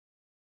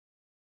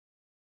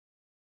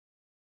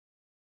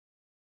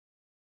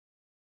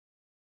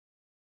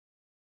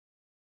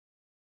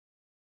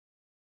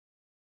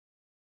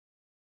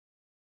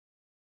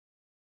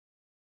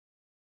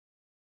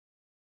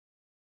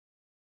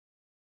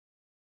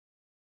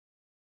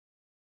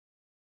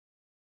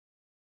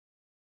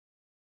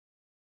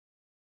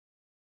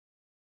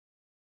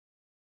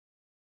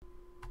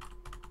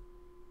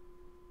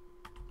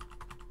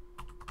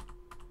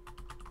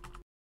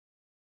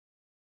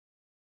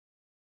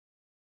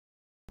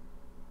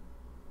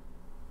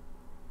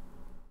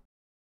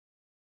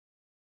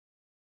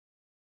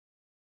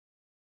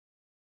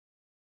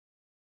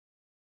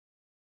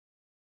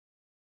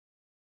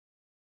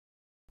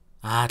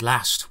At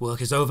last, work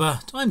is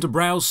over. Time to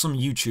browse some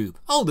YouTube.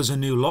 Oh, there's a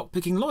new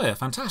lockpicking lawyer.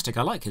 Fantastic,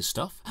 I like his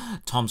stuff.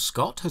 Tom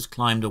Scott has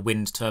climbed a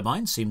wind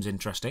turbine. Seems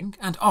interesting.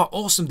 And, oh,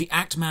 awesome, the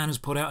Act Man has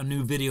put out a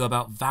new video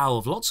about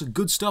Valve. Lots of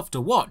good stuff to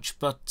watch,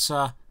 but,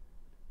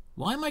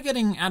 why am I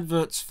getting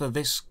adverts for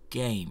this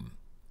game?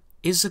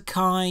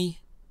 Isekai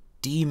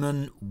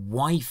Demon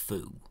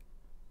Waifu.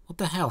 What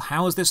the hell?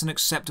 How is this an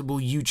acceptable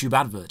YouTube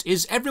advert?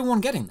 Is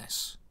everyone getting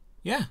this?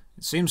 Yeah,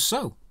 it seems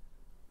so.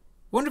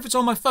 Wonder if it's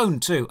on my phone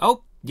too.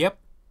 Oh, yep,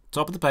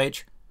 top of the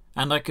page.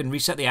 And I can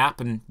reset the app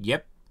and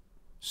yep,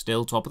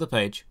 still top of the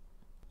page.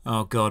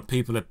 Oh god,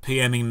 people are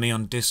PMing me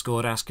on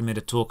Discord asking me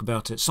to talk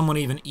about it. Someone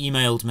even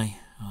emailed me.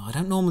 Oh, I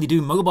don't normally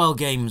do mobile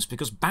games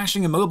because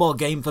bashing a mobile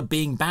game for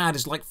being bad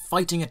is like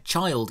fighting a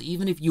child.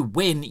 Even if you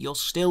win, you're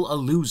still a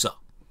loser.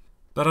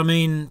 But I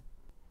mean,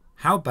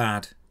 how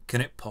bad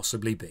can it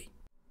possibly be?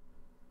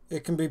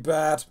 It can be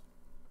bad.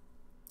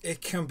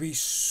 It can be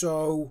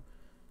so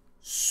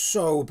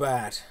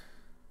bad.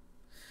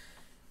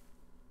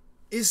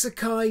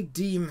 Isekai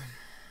Demon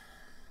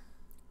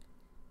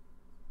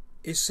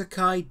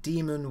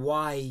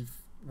why?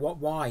 What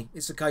why?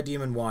 Isekai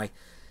Demon why?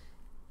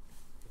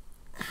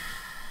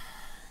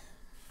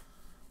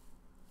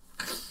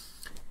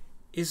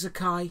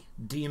 Isekai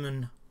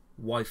Demon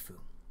Waifu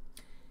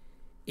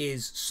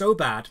is so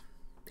bad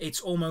it's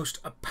almost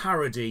a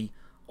parody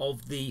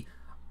of the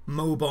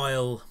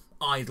mobile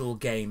idle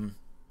game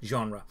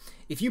genre.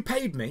 If you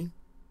paid me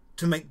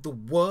to make the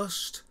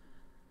worst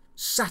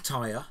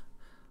satire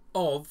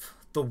of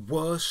the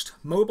worst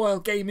mobile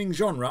gaming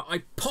genre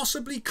I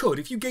possibly could,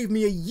 if you gave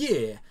me a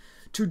year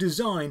to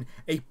design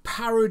a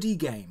parody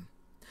game,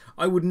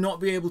 I would not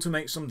be able to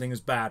make something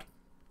as bad,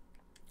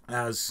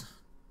 as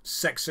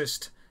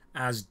sexist,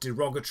 as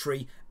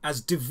derogatory,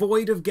 as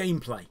devoid of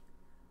gameplay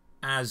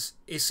as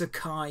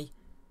Isekai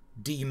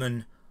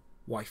Demon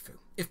Waifu.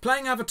 If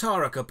playing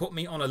Avataraka put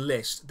me on a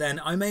list,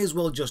 then I may as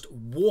well just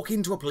walk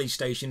into a police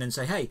station and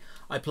say, hey,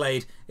 I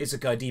played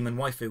Isekai Demon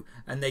Waifu,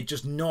 and they'd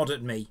just nod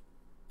at me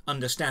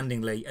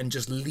understandingly and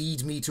just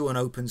lead me to an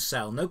open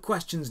cell. No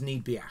questions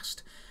need be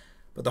asked.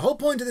 But the whole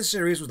point of this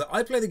series was that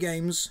I play the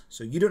games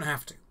so you don't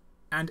have to.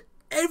 And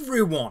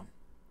everyone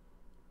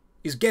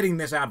is getting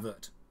this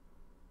advert.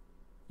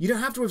 You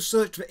don't have to have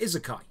searched for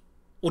Isekai,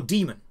 or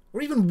Demon,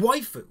 or even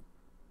Waifu.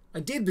 I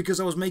did because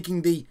I was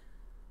making the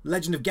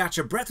Legend of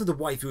Gacha Breath of the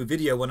Waifu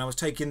video when I was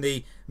taking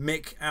the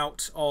mick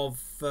out of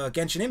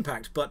Genshin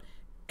Impact, but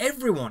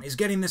everyone is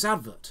getting this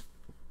advert.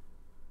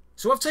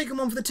 So I've taken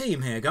one for the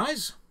team here,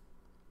 guys.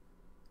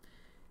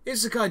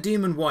 Isekai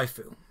Demon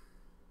Waifu.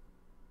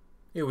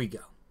 Here we go.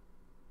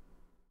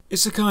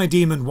 Isekai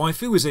Demon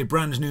Waifu is a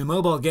brand new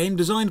mobile game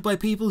designed by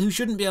people who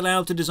shouldn't be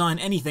allowed to design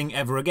anything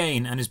ever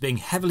again, and is being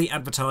heavily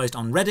advertised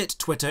on Reddit,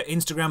 Twitter,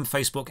 Instagram,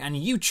 Facebook and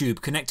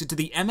YouTube, connected to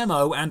the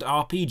MMO and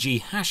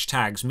RPG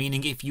hashtags,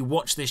 meaning if you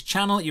watch this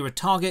channel you're a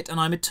target and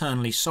I'm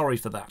eternally sorry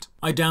for that.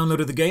 I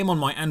downloaded the game on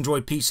my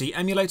Android PC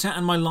emulator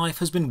and my life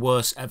has been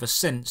worse ever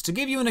since. To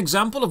give you an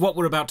example of what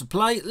we're about to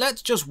play,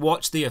 let's just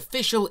watch the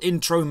official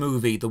intro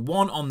movie, the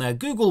one on their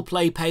Google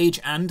Play page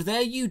and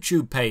their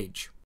YouTube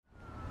page.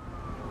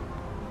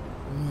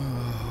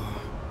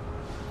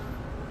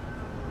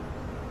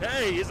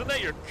 Hey, isn't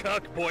that your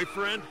cuck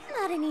boyfriend?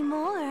 Not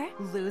anymore,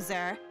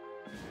 loser.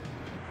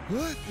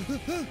 What?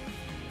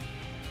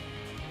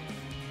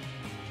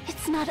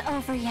 It's not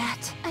over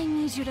yet. I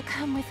need you to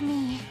come with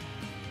me.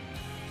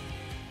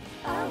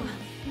 Oh,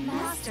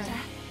 Master.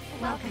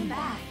 Welcome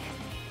back.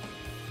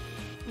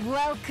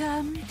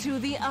 Welcome to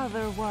the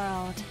other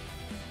world.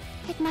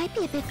 It might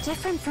be a bit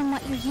different from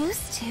what you're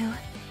used to.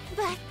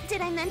 But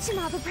did I mention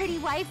all the pretty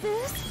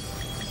waifus?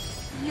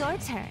 Your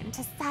turn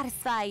to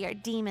satisfy your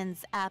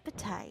demon's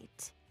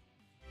appetite.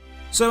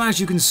 So as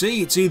you can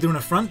see, it's either an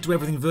affront to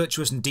everything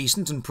virtuous and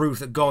decent and proof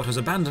that God has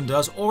abandoned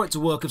us, or it's a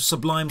work of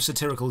sublime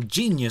satirical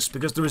genius,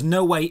 because there is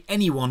no way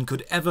anyone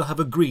could ever have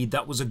agreed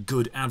that was a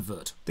good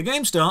advert. The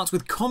game starts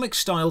with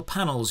comic-style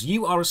panels.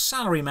 You are a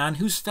salaryman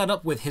who's fed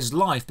up with his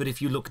life, but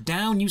if you look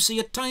down, you see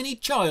a tiny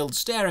child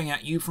staring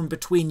at you from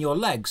between your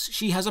legs.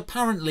 She has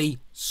apparently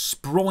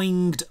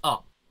sproinged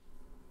up.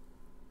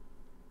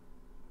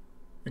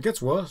 It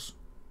gets worse.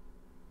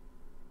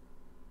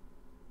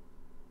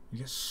 It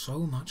gets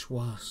so much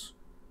worse.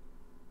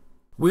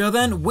 We are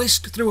then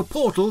whisked through a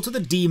portal to the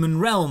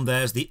demon realm.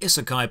 There's the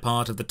Isekai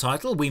part of the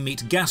title. We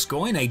meet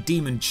Gascoigne, a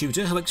demon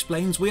tutor who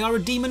explains we are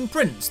a demon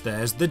prince.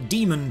 There's the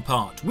demon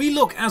part. We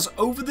look as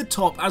over the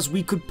top as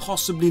we could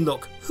possibly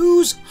look.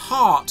 Whose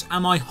heart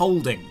am I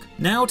holding?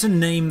 Now to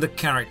name the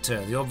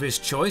character. The obvious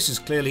choice is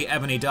clearly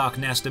Ebony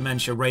Darkness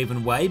Dementia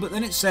Raven Way, but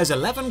then it says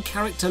 11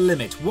 character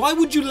limit. Why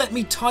would you let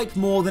me type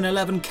more than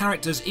 11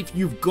 characters if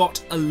you've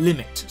got a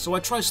limit? So I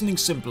try something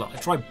simpler. I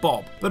try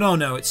Bob. But oh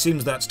no, it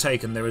seems that's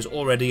taken. There is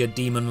already a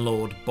demon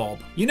lord Bob.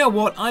 You know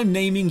what? I'm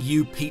naming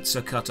you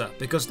Pizza Cutter,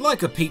 because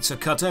like a pizza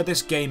cutter,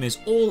 this game is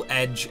all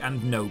edge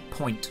and no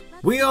point.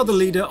 We are the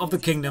leader of the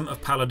Kingdom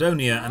of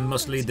Paladonia and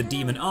must lead the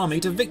demon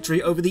army to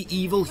victory over the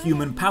evil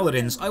human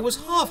paladins. I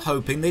was half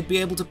hoping they'd be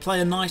able to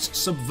play a nice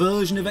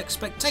subversion of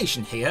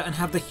expectation here and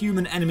have the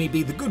human enemy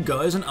be the good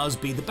guys and us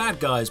be the bad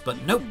guys, but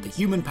nope, the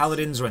human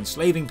paladins are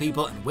enslaving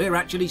people and we're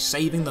actually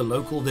saving the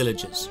local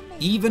villagers.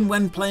 Even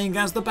when playing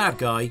as the bad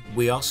guy,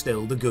 we are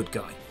still the good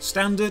guy.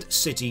 Standard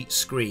city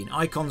screen,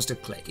 icons to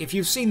click. If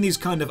you've seen these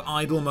kind of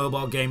idle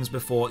mobile games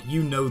before,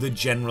 you know the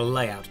general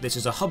layout. This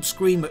is a hub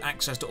screen with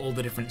access to all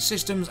the different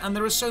systems, and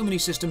there are so many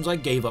systems I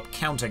gave up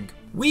counting.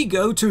 We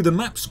go to the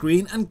map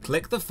screen and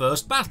click the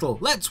first battle.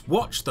 Let's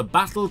watch the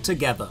battle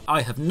together.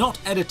 I have not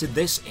edited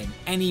this in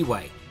any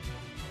way.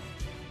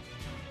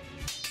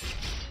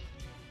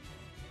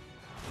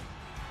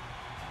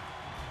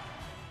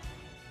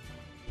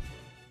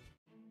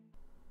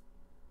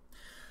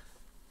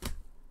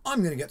 I'm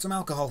going to get some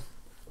alcohol.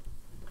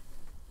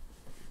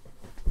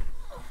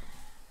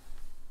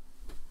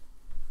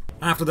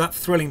 After that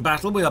thrilling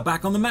battle, we are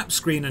back on the map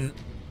screen and...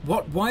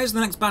 what? Why is the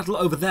next battle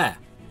over there?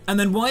 And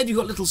then why have you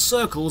got little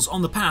circles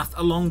on the path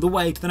along the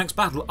way to the next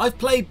battle? I've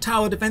played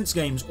tower defense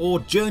games or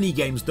journey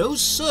games.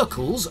 Those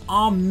circles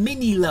are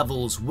mini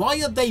levels.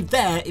 Why are they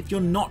there if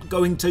you're not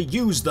going to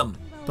use them?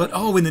 But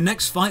oh, in the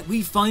next fight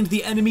we find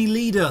the enemy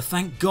leader.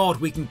 Thank God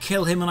we can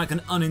kill him and I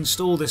can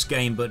uninstall this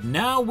game. But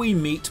now we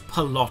meet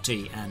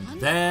Pelotti, and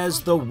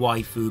there's the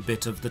waifu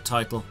bit of the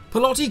title.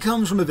 Pelotti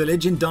comes from a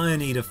village in dire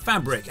need of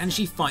fabric, and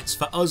she fights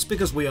for us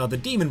because we are the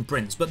demon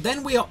prince. But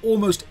then we are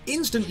almost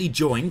instantly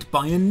joined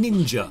by a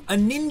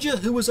ninja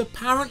who has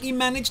apparently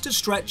managed to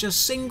stretch a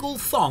single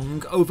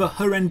thong over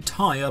her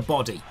entire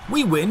body.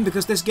 We win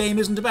because this game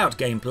isn't about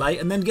gameplay,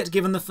 and then get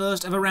given the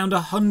first of around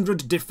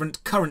 100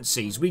 different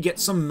currencies. We get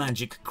some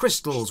magic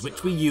crystals,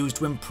 which we use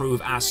to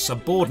improve our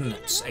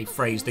subordinates, a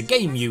phrase the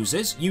game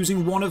uses,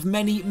 using one of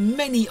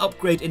many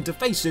upgrade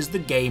interfaces the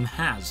game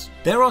has.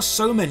 There are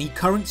so many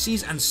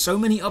currencies and so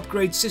many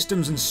upgrade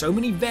systems and so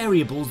many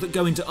variables that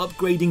go into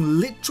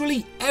upgrading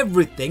literally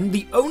everything.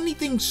 The only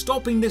thing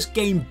stopping this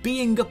game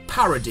being a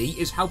parody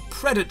is how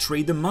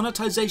predatory the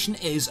monetization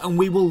is, and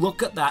we will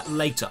look at that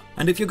later.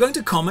 And if you're going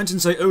to comment and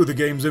say, oh, the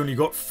game's only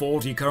got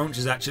 40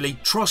 currencies actually,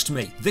 trust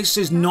me, this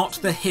is not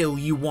the hill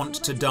you want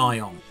to die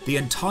on. The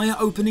entire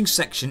opening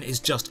section is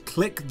just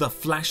click the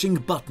flashing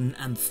button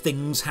and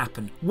things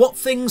happen. What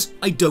things?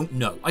 I don't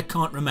know. I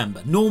can't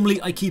remember.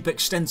 Normally I keep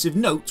extensive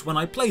notes when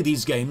I play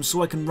these games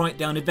so I can write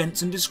down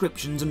events and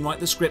descriptions and write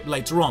the script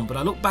later on, but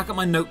I look back at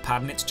my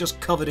notepad and it's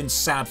just covered in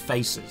sad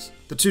faces.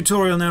 The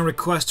tutorial now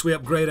requests we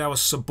upgrade our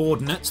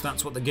subordinates,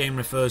 that's what the game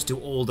refers to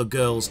all the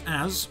girls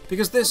as,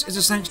 because this is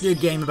essentially a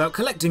game about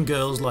collecting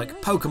girls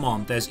like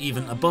Pokemon. There's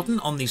even a button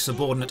on the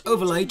subordinate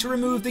overlay to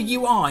remove the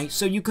UI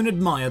so you can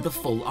admire the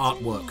full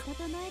artwork.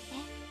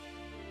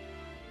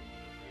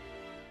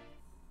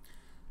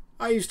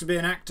 I used to be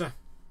an actor.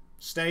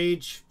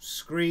 Stage,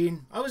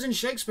 screen. I was in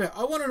Shakespeare.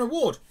 I won an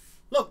award.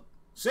 Look,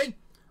 see?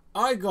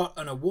 I got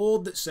an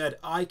award that said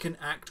I can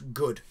act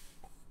good.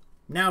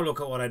 Now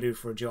look at what I do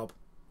for a job.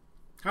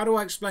 How do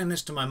I explain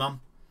this to my mum?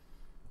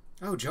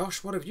 Oh,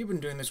 Josh, what have you been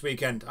doing this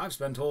weekend? I've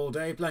spent all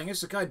day playing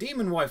Isekai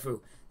Demon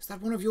Waifu. Is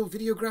that one of your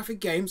videographic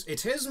games?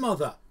 It is,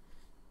 Mother.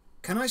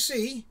 Can I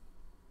see?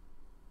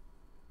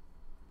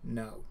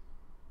 No.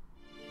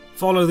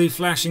 Follow the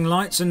flashing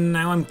lights and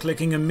now I'm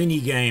clicking a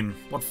mini-game.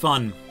 What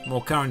fun.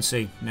 More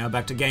currency. Now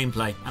back to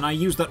gameplay. And I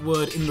use that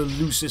word in the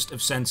loosest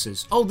of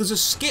senses. Oh, there's a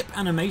skip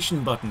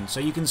animation button,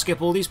 so you can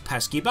skip all these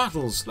pesky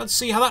battles. Let's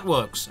see how that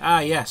works. Ah,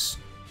 yes.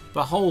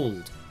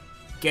 Behold.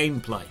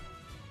 Gameplay.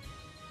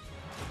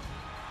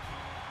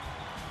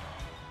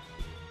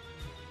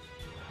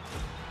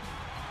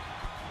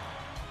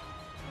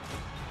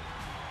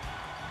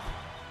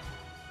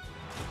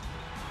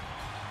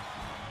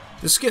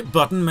 The skip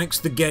button makes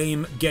the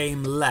game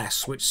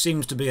less, which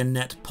seems to be a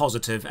net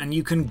positive, and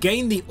you can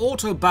gain the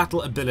auto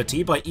battle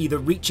ability by either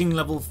reaching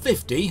level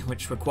 50,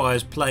 which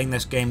requires playing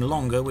this game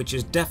longer, which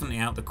is definitely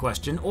out the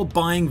question, or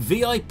buying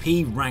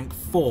VIP rank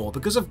 4,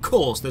 because of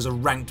course there's a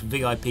ranked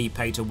VIP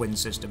pay to win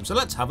system, so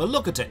let's have a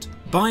look at it.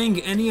 Buying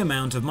any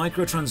amount of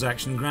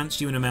microtransaction grants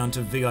you an amount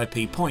of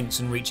VIP points,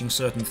 and reaching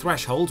certain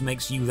thresholds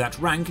makes you that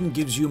rank and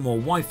gives you more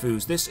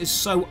waifus. This is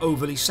so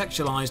overly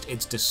sexualized,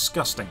 it's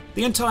disgusting.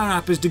 The entire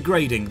app is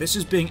degrading. This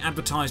is being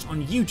advertised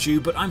on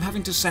YouTube, but I'm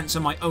having to censor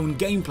my own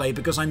gameplay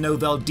because I know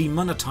they'll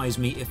demonetize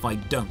me if I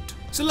don't.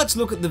 So let's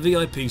look at the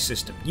VIP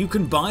system. You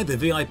can buy the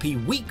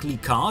VIP weekly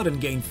card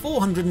and gain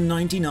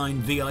 499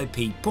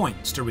 VIP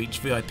points. To reach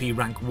VIP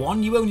rank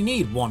 1 you only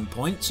need 1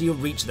 point, so you'll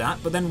reach that,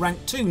 but then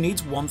rank 2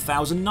 needs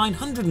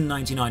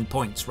 1,999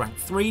 points, rank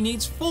 3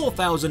 needs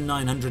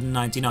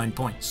 4,999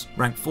 points,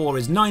 rank 4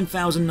 is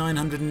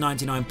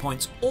 9,999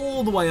 points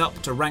all the way up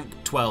to rank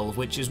 12,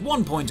 which is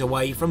 1 point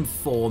away from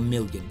 4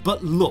 million.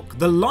 But look,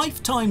 the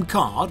lifetime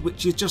card,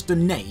 which is just a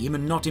name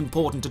and not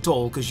important at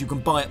all because you can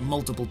buy it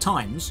multiple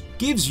times,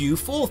 gives you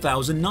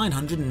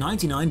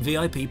 4,999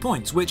 VIP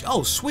points, which,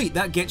 oh sweet,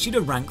 that gets you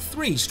to rank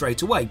 3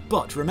 straight away.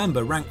 But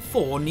remember, rank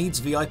 4 needs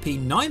VIP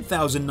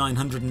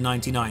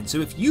 9,999,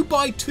 so if you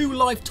buy 2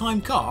 lifetime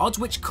cards,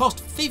 which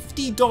cost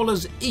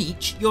 $50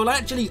 each, you'll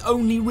actually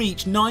only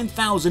reach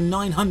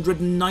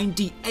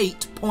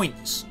 9,998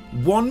 points.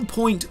 1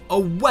 point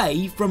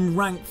away from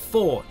rank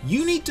 4.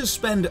 You need to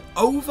spend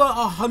over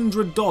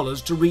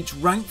 $100 to reach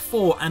rank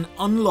 4 and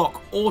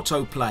unlock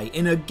autoplay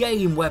in a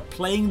game where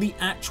playing the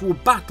actual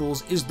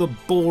battles is the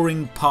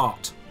boring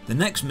part. The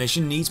next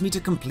mission needs me to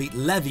complete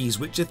levies,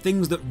 which are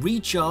things that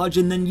recharge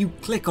and then you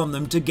click on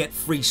them to get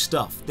free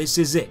stuff. This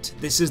is it.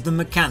 This is the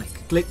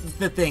mechanic. Click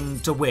the thing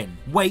to win.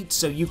 Wait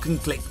so you can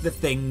click the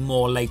thing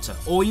more later.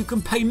 Or you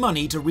can pay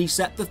money to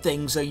reset the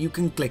thing so you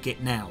can click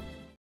it now.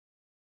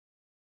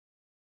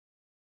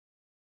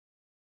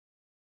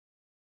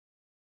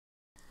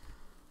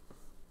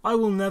 I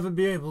will never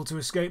be able to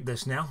escape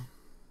this now.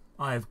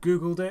 I have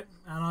googled it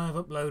and I have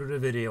uploaded a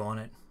video on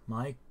it.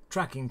 My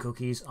tracking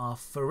cookies are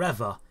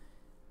forever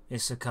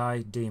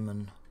Isekai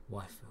Demon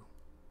Waifu.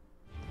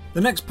 The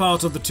next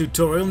part of the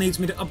tutorial needs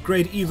me to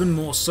upgrade even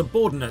more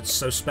subordinates,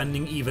 so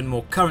spending even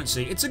more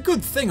currency. It's a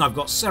good thing I've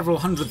got several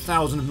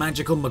 100,000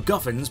 magical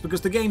MacGuffins,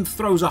 because the game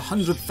throws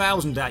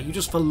 100,000 at you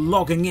just for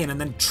logging in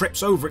and then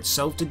trips over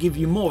itself to give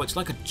you more. It's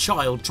like a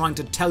child trying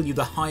to tell you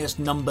the highest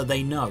number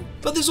they know.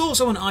 But there's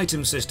also an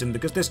item system,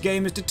 because this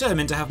game is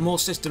determined to have more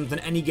systems than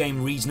any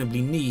game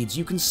reasonably needs.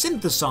 You can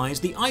synthesize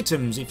the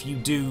items if you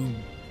do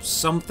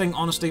something.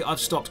 Honestly, I've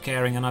stopped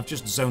caring and I've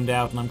just zoned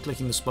out and I'm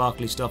clicking the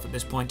sparkly stuff at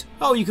this point.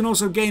 Oh, you can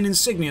also gain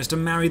insignias to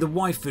marry the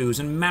waifus,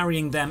 and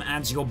marrying them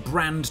adds your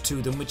brand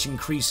to them, which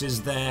increases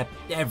their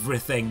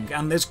everything.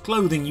 And there's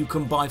clothing you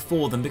can buy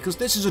for them, because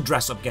this is a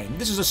dress-up game.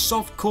 This is a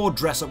soft-core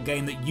dress-up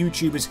game that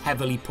YouTube is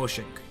heavily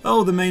pushing.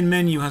 Oh, the main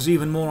menu has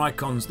even more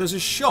icons. There's a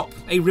shop,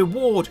 a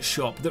reward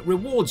shop, that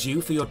rewards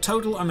you for your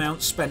total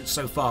amount spent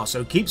so far.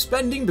 So keep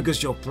spending,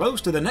 because you're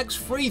close to the next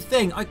free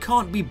thing. I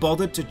can't be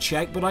bothered to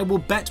check, but I will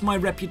bet my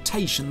reputation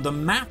the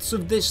maths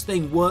of this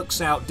thing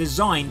works out,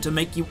 designed to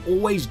make you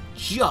always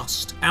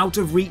just out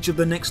of reach of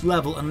the next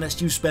level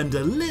unless you spend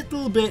a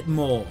little bit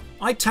more.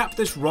 I tap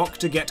this rock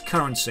to get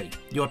currency.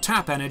 Your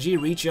tap energy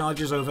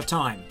recharges over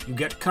time. You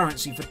get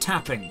currency for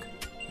tapping,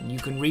 and you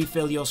can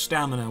refill your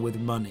stamina with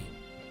money.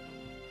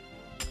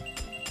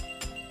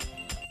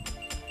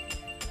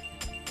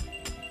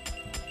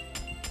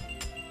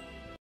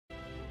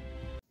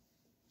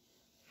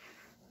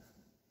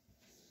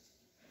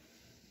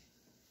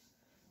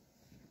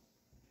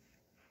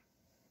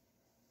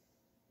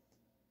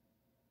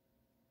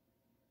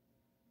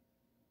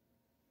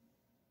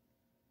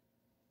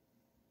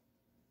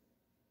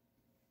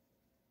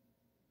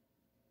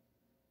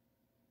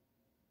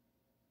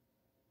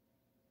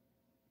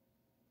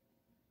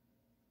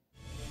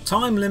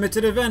 Time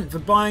limited event for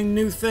buying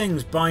new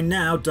things. Buy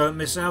now, don't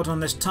miss out on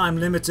this time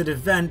limited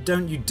event.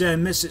 Don't you dare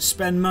miss it.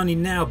 Spend money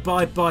now.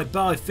 Buy, buy,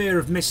 buy. Fear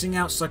of missing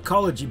out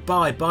psychology.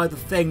 Buy the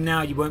thing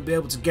now. You won't be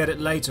able to get it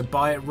later.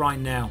 Buy it right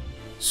now.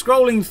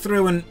 Scrolling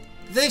through, and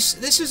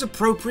this is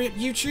appropriate,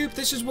 YouTube.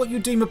 This is what you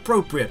deem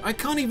appropriate. I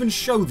can't even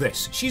show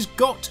this. She's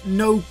got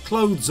no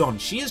clothes on.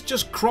 She is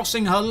just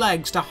crossing her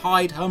legs to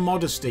hide her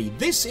modesty.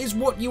 This is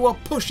what you are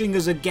pushing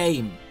as a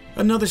game.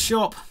 Another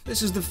shop.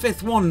 This is the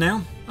 5th one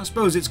now. I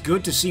suppose it's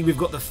good to see we've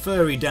got the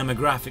furry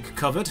demographic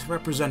covered,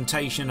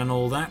 representation and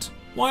all that.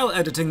 While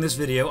editing this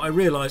video, I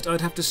realised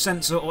I'd have to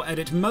censor or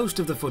edit most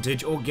of the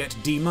footage or get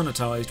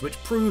demonetized, which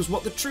proves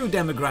what the true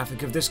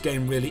demographic of this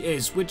game really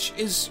is, which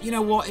is, you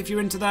know what, if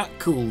you're into that,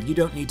 cool, you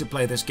don't need to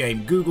play this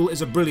game. Google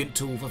is a brilliant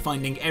tool for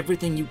finding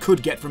everything you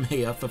could get from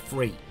here for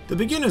free. The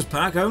beginner's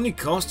pack only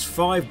costs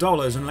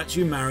 $5 and lets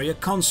you marry a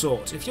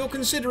consort. If you're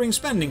considering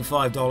spending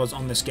 $5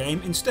 on this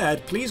game,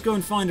 instead, please go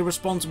and find a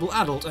responsible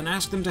adult and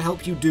ask them to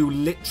help you do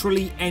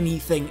literally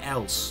anything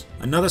else.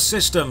 Another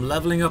system,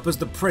 leveling up as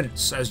the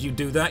prince. As you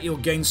do that, you'll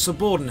gain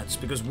subordinates,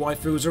 because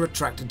waifus are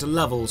attracted to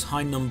levels.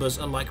 High numbers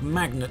are like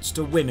magnets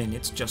to women,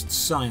 it's just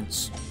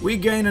science. We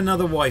gain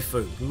another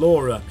waifu,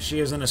 Laura.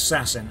 She is an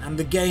assassin, and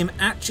the game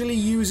actually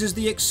uses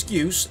the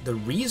excuse the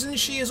reason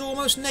she is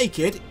almost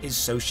naked is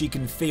so she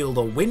can feel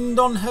the wind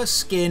on her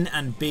skin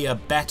and be a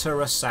better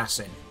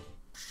assassin.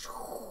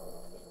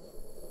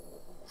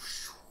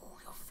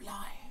 You're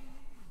flying.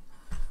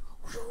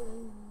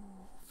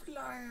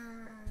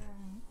 Flying.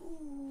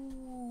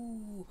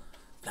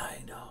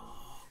 Flying dog.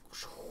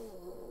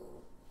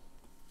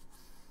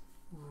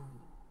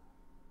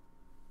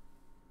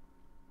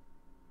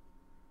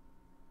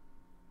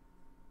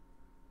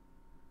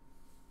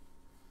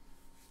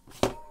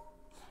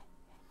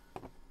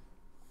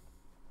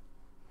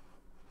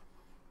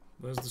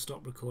 Where's the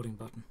stop recording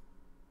button?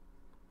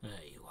 There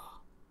you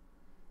are.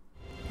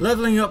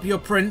 Leveling up your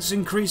prince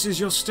increases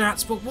your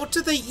stats, but what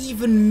do they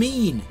even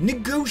mean?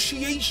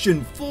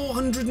 Negotiation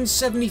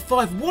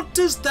 475. What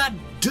does that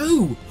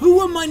do?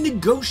 Who am I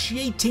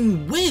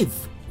negotiating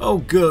with? Oh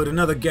good,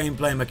 another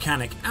gameplay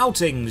mechanic.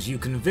 Outings. You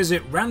can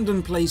visit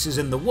random places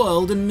in the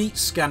world and meet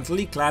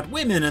scantily clad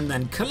women and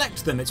then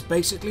collect them. It's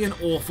basically an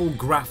awful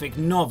graphic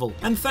novel.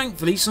 And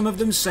thankfully some of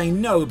them say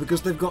no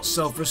because they've got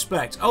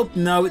self-respect. Oh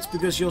no, it's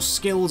because your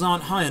skills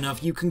aren't high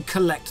enough. You can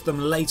collect them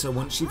later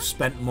once you've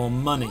spent more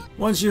money.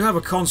 Once you have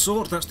a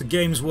consort, that's the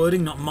game's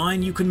wording, not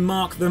mine, you can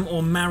mark them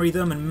or marry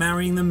them, and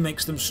marrying them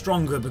makes them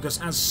stronger because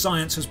as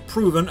science has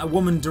proven, a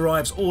woman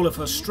derives all of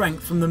her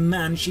strength from the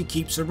man she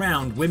keeps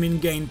around. Women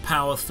gain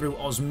power through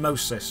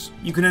osmosis.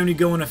 You can only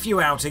go on a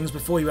few outings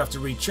before you have to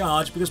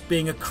recharge because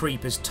being a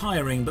creep is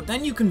tiring, but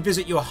then you can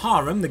visit your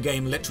harem, the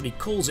game literally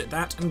calls it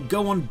that, and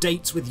go on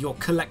dates with your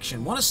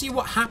collection. Want to see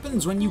what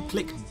happens when you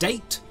click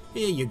date?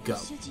 Here you go.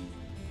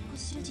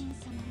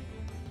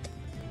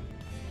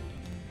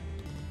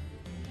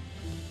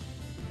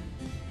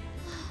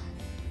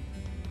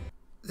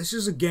 This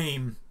is a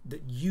game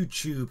that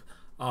YouTube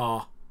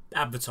are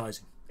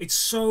advertising. It's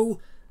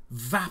so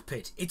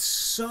vapid. It's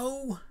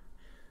so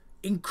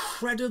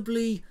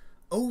incredibly,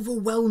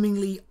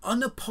 overwhelmingly,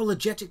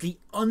 unapologetically,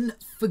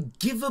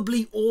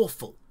 unforgivably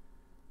awful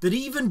that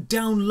even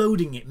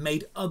downloading it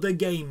made other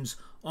games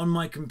on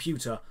my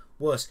computer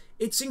worse.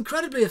 It's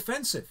incredibly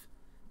offensive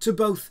to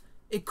both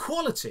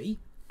equality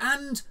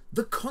and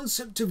the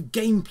concept of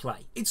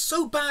gameplay. It's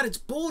so bad it's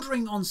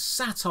bordering on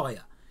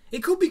satire.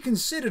 It could be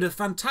considered a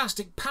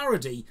fantastic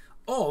parody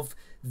of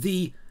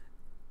the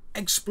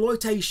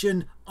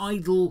exploitation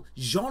idol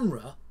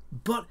genre,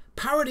 but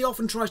parody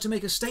often tries to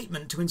make a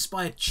statement to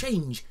inspire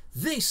change.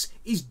 This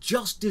is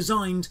just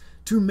designed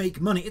to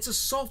make money. It's a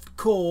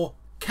soft-core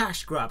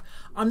cash grab.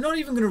 I'm not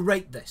even going to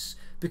rate this,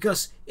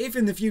 because if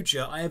in the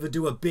future I ever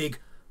do a big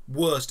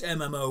worst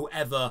MMO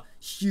ever,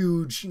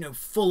 huge,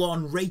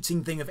 full-on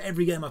rating thing of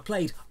every game I've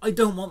played, I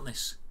don't want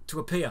this to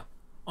appear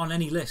on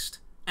any list,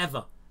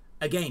 ever,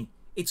 again.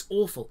 It's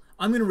awful.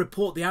 I'm going to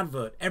report the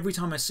advert every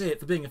time I see it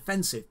for being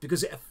offensive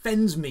because it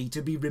offends me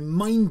to be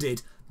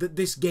reminded that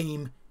this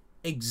game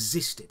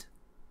existed.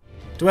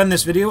 To end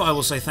this video, I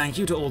will say thank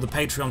you to all the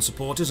Patreon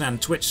supporters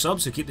and Twitch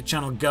subs who keep the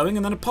channel going,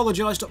 and then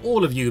apologise to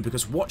all of you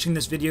because watching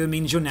this video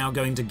means you're now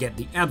going to get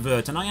the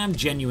advert, and I am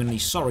genuinely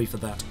sorry for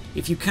that.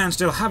 If you can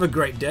still have a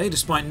great day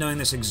despite knowing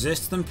this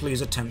exists, then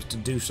please attempt to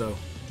do so.